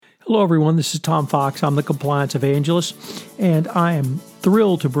Hello, everyone. This is Tom Fox. I'm the Compliance Evangelist, and I am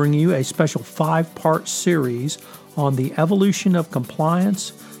thrilled to bring you a special 5-part series on the evolution of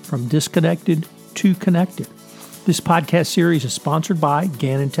compliance from disconnected to connected. This podcast series is sponsored by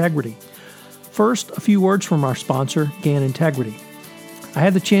GAN Integrity. First, a few words from our sponsor, GAN Integrity. I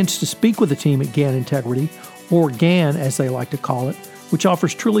had the chance to speak with the team at GAN Integrity, or GAN as they like to call it, which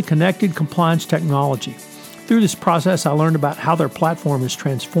offers truly connected compliance technology. Through this process, I learned about how their platform is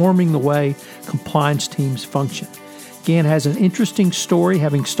transforming the way compliance teams function. GAN has an interesting story,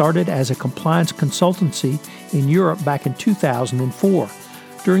 having started as a compliance consultancy in Europe back in 2004.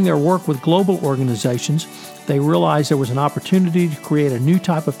 During their work with global organizations, they realized there was an opportunity to create a new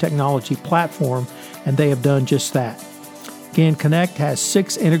type of technology platform, and they have done just that. GAN Connect has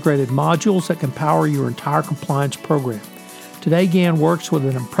 6 integrated modules that can power your entire compliance program. Today, GAN works with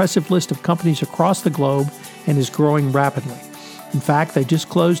an impressive list of companies across the globe and is growing rapidly. In fact, they just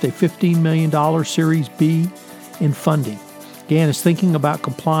closed a $15 million Series B in funding. GAN is thinking about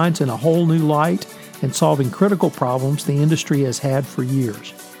compliance in a whole new light and solving critical problems the industry has had for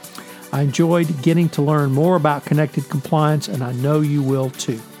years. I enjoyed getting to learn more about connected compliance, and I know you will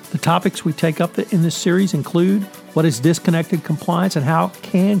too. The topics we take up in this series include what is disconnected compliance and how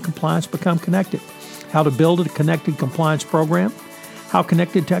can compliance become connected, how to build a connected compliance program, how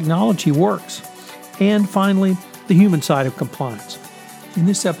connected technology works, and finally, the human side of compliance. In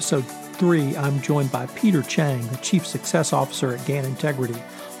this episode 3, I'm joined by Peter Chang, the Chief Success Officer at GAN Integrity,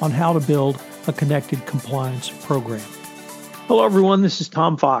 on how to build a connected compliance program. Hello, everyone. This is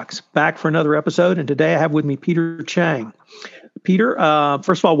Tom Fox, back for another episode, and today I have with me Peter Chang. Peter,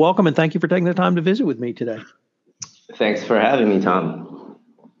 first of all, welcome, and thank you for taking the time to visit with me today. Thanks for having me, Tom.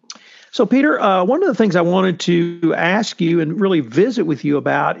 So, Peter, one of the things I wanted to ask you and really visit with you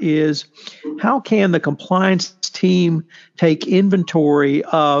about is how can the compliance team take inventory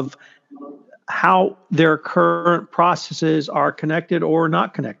of how their current processes are connected or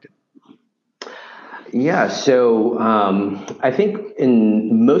not connected? Yeah, so I think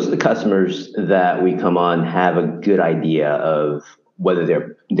in most of the customers that we come on have a good idea of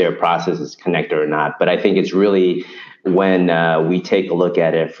whether their process is connected or not. But I think it's really when we take a look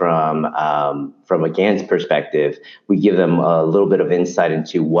at it from a GAN's perspective, we give them a little bit of insight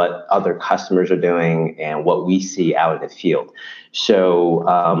into what other customers are doing and what we see out in the field.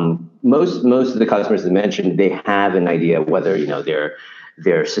 So most of the customers that mentioned, they have an idea whether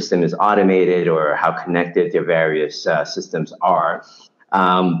their system is automated or how connected their various systems are.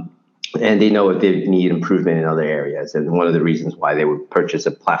 And they know if they need improvement in other areas. And one of the reasons why they would purchase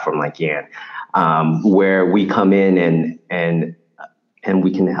a platform like GAN, where we come in and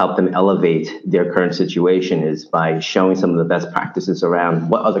we can help them elevate their current situation is by showing some of the best practices around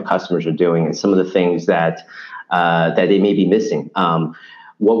what other customers are doing and some of the things that they may be missing.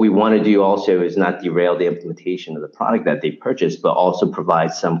 What we want to do also is not derail the implementation of the product that they purchased, but also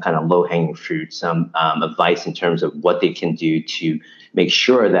provide some kind of low-hanging fruit, some advice in terms of what they can do to make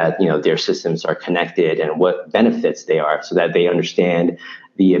sure that their systems are connected and what benefits they are, so that they understand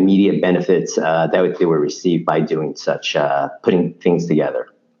the immediate benefits that they will receive by doing such, putting things together.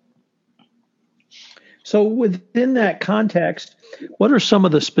 So within that context, what are some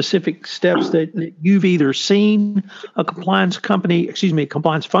of the specific steps that you've either seen a compliance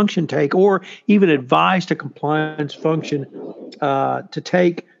function take, or even advised a compliance function to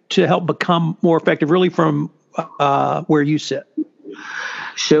take to help become more effective, really from where you sit?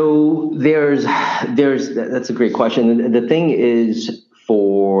 So that's a great question. The thing is,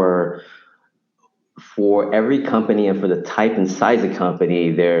 for every company and for the type and size of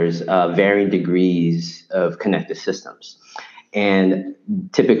company, there's varying degrees of connected systems. And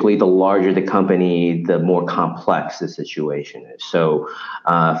typically, the larger the company, the more complex the situation is. So,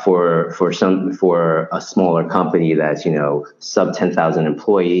 for a smaller company that's sub 10,000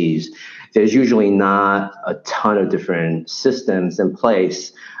 employees, there's usually not a ton of different systems in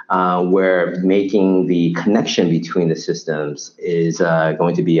place where making the connection between the systems is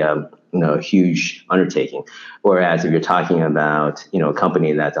going to be a huge undertaking. Whereas if you're talking about a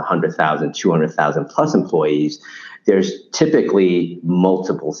company that's 100,000, 200,000 plus employees, there's typically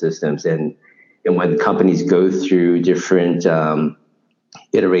multiple systems, and when companies go through different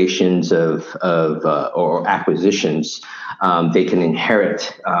iterations or acquisitions, they can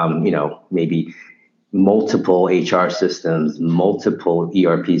inherit maybe multiple HR systems, multiple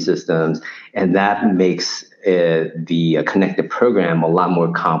ERP systems, and that makes the connected program a lot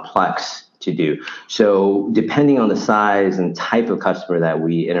more complex to do. So depending on the size and type of customer that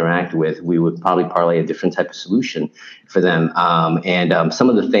we interact with, we would probably parlay a different type of solution for them. And some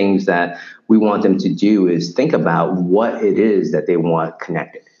of the things that we want them to do is think about what it is that they want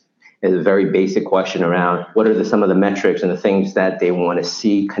connected. is a very basic question around what are some of the metrics and the things that they want to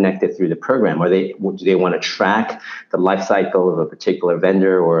see connected through the program. Do they want to track the life cycle of a particular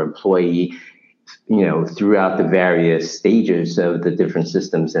vendor or employee, throughout the various stages of the different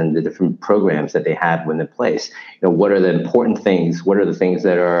systems and the different programs that they have in place? What are the important things? What are the things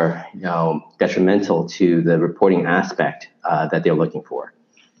that are, detrimental to the reporting aspect that they're looking for?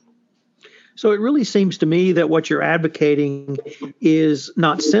 So it really seems to me that what you're advocating is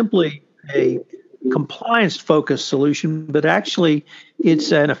not simply a compliance-focused solution, but actually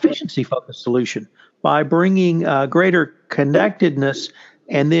it's an efficiency-focused solution by bringing greater connectedness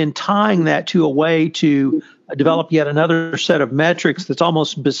and then tying that to a way to develop yet another set of metrics that's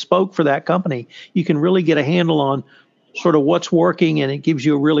almost bespoke for that company. You can really get a handle on sort of what's working, and it gives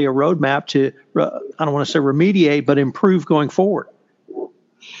you really a roadmap to, I don't want to say remediate, but improve going forward.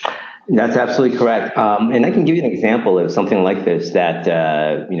 That's absolutely correct. And I can give you an example of something like this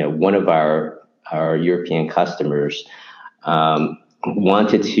that, one of our European customers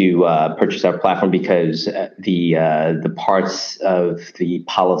wanted to purchase our platform because the parts of the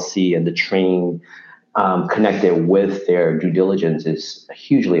policy and the training connected with their due diligence is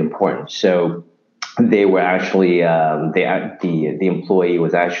hugely important. So they were actually the employee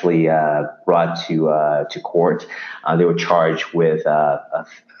was actually brought to court. They were charged with a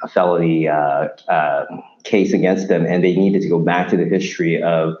felony case against them, and they needed to go back to the history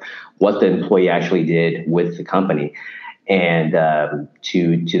of what the employee actually did with the company. And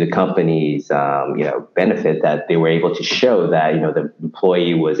to the company's benefit, that they were able to show that the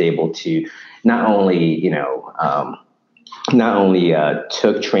employee was able to not only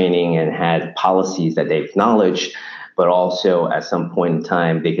took training and had policies that they acknowledged, but also at some point in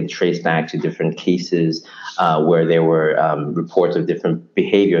time they could trace back to different cases where there were reports of different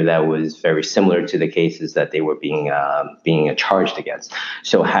behavior that was very similar to the cases that they were being charged against.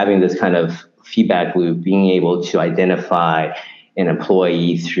 So having this kind of feedback loop, being able to identify an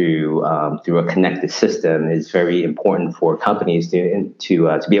employee through a connected system is very important for companies to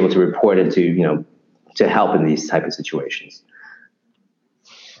be able to report and to help in these type of situations.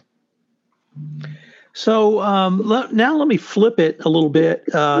 So now let me flip it a little bit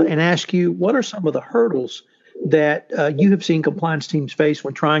and ask you, what are some of the hurdles that you have seen compliance teams face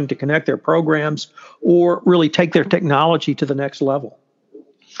when trying to connect their programs or really take their technology to the next level?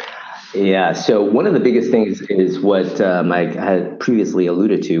 Yeah, so one of the biggest things is what Mike had previously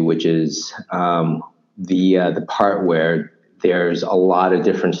alluded to, which is the part where there's a lot of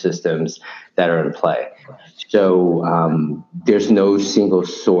different systems that are in play. So there's no single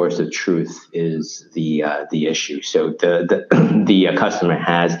source of truth is the issue. So the customer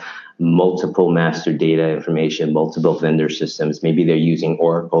has multiple master data information, multiple vendor systems. Maybe they're using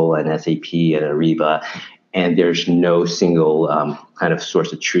Oracle and SAP and Ariba, and there's no single kind of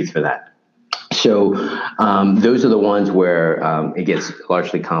source of truth for that. So those are the ones where it gets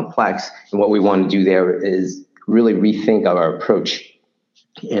largely complex. And what we want to do there is really rethink our approach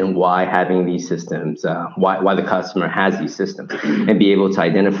and why having these systems, why the customer has these systems, and be able to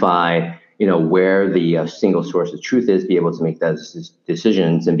identify, where the single source of truth is, be able to make those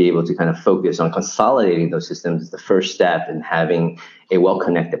decisions, and be able to kind of focus on consolidating those systems is the first step in having a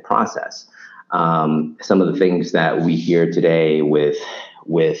well-connected process. Some of the things that we hear today with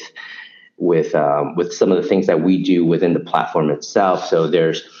some of the things that we do within the platform itself. So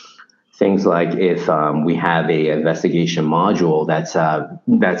there's things like if we have a investigation module that's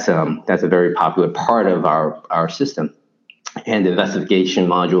a very popular part of our system. And the investigation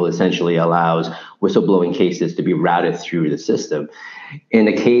module essentially allows whistleblowing cases to be routed through the system. In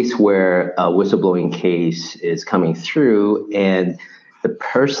a case where a whistleblowing case is coming through and the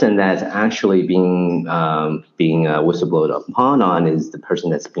person that's actually being whistleblowed upon on is the person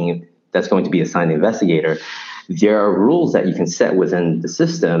that's going to be assigned the investigator, there are rules that you can set within the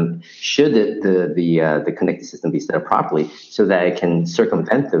system should the connected system be set up properly so that it can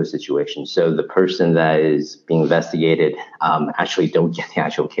circumvent those situations. So the person that is being investigated actually don't get the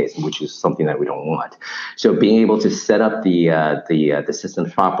actual case, which is something that we don't want. So being able to set up the system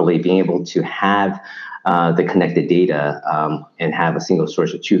properly, being able to have the connected data and have a single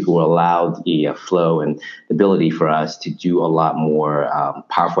source of truth will allow the flow and the ability for us to do a lot more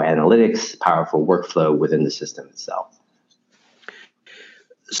powerful analytics, powerful workflow within the system itself.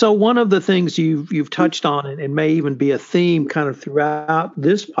 So one of the things you've touched on, and may even be a theme kind of throughout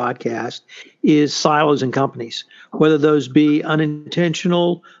this podcast, is silos in companies, whether those be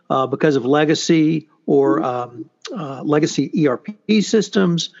unintentional because of legacy or legacy ERP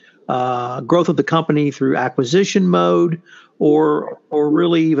systems, growth of the company through acquisition mode, or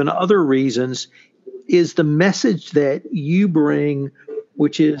really even other reasons. Is the message that you bring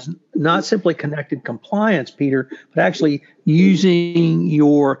which is not simply connected compliance, Peter, but actually using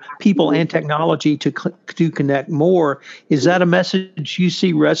your people and technology to connect more. Is that a message you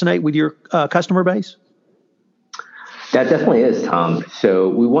see resonate with your customer base? That definitely is, Tom. So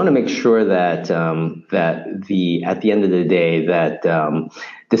we want to make sure that at the end of the day that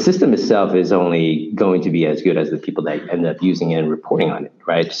the system itself is only going to be as good as the people that end up using it and reporting on it,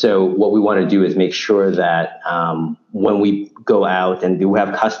 right? So what we want to do is make sure that when we go out and do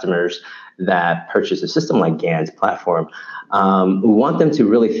have customers that purchase a system like GAN's platform, we want them to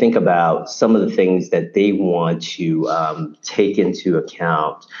really think about some of the things that they want to take into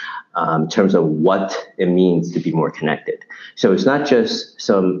account in terms of what it means to be more connected. So it's not just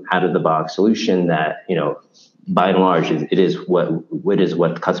some out-of-the-box solution that, by and large, it is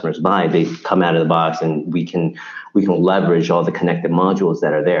what customers buy. They come out of the box, and we can leverage all the connected modules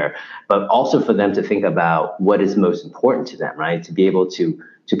that are there. But also for them to think about what is most important to them, right? To be able to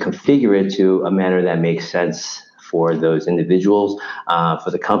configure it to a manner that makes sense for those individuals,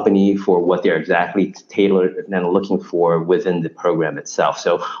 for the company, for what they're exactly tailored and looking for within the program itself.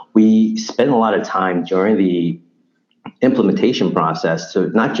 So we spend a lot of time during the implementation process, so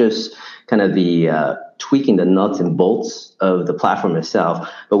not just kind of the tweaking the nuts and bolts of the platform itself,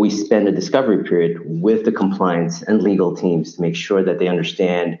 but we spend a discovery period with the compliance and legal teams to make sure that they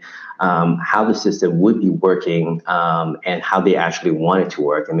understand how the system would be working and how they actually want it to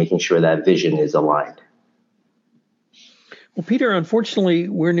work, and making sure that vision is aligned. Well, Peter, unfortunately,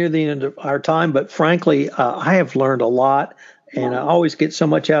 we're near the end of our time, but frankly, I have learned a lot, and I always get so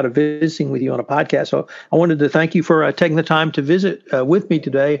much out of visiting with you on a podcast. So I wanted to thank you for taking the time to visit with me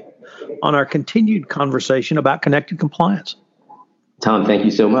today on our continued conversation about connected compliance. Tom, thank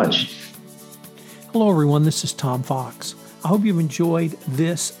you so much. Hello, everyone. This is Tom Fox. I hope you've enjoyed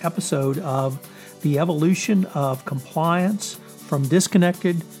this episode of the evolution of compliance from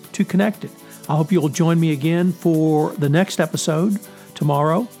disconnected to connected. I hope you'll join me again for the next episode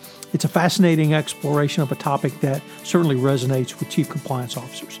tomorrow. It's a fascinating exploration of a topic that certainly resonates with chief compliance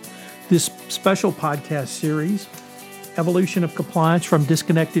officers. This special podcast series, Evolution of Compliance from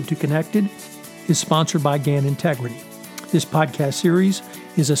Disconnected to Connected, is sponsored by GAN Integrity. This podcast series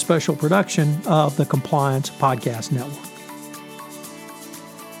is a special production of the Compliance Podcast Network.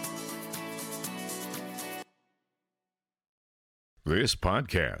 This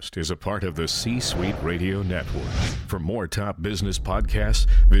podcast is a part of the C-Suite Radio Network. For more top business podcasts,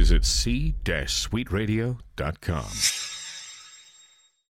 visit c-suiteradio.com.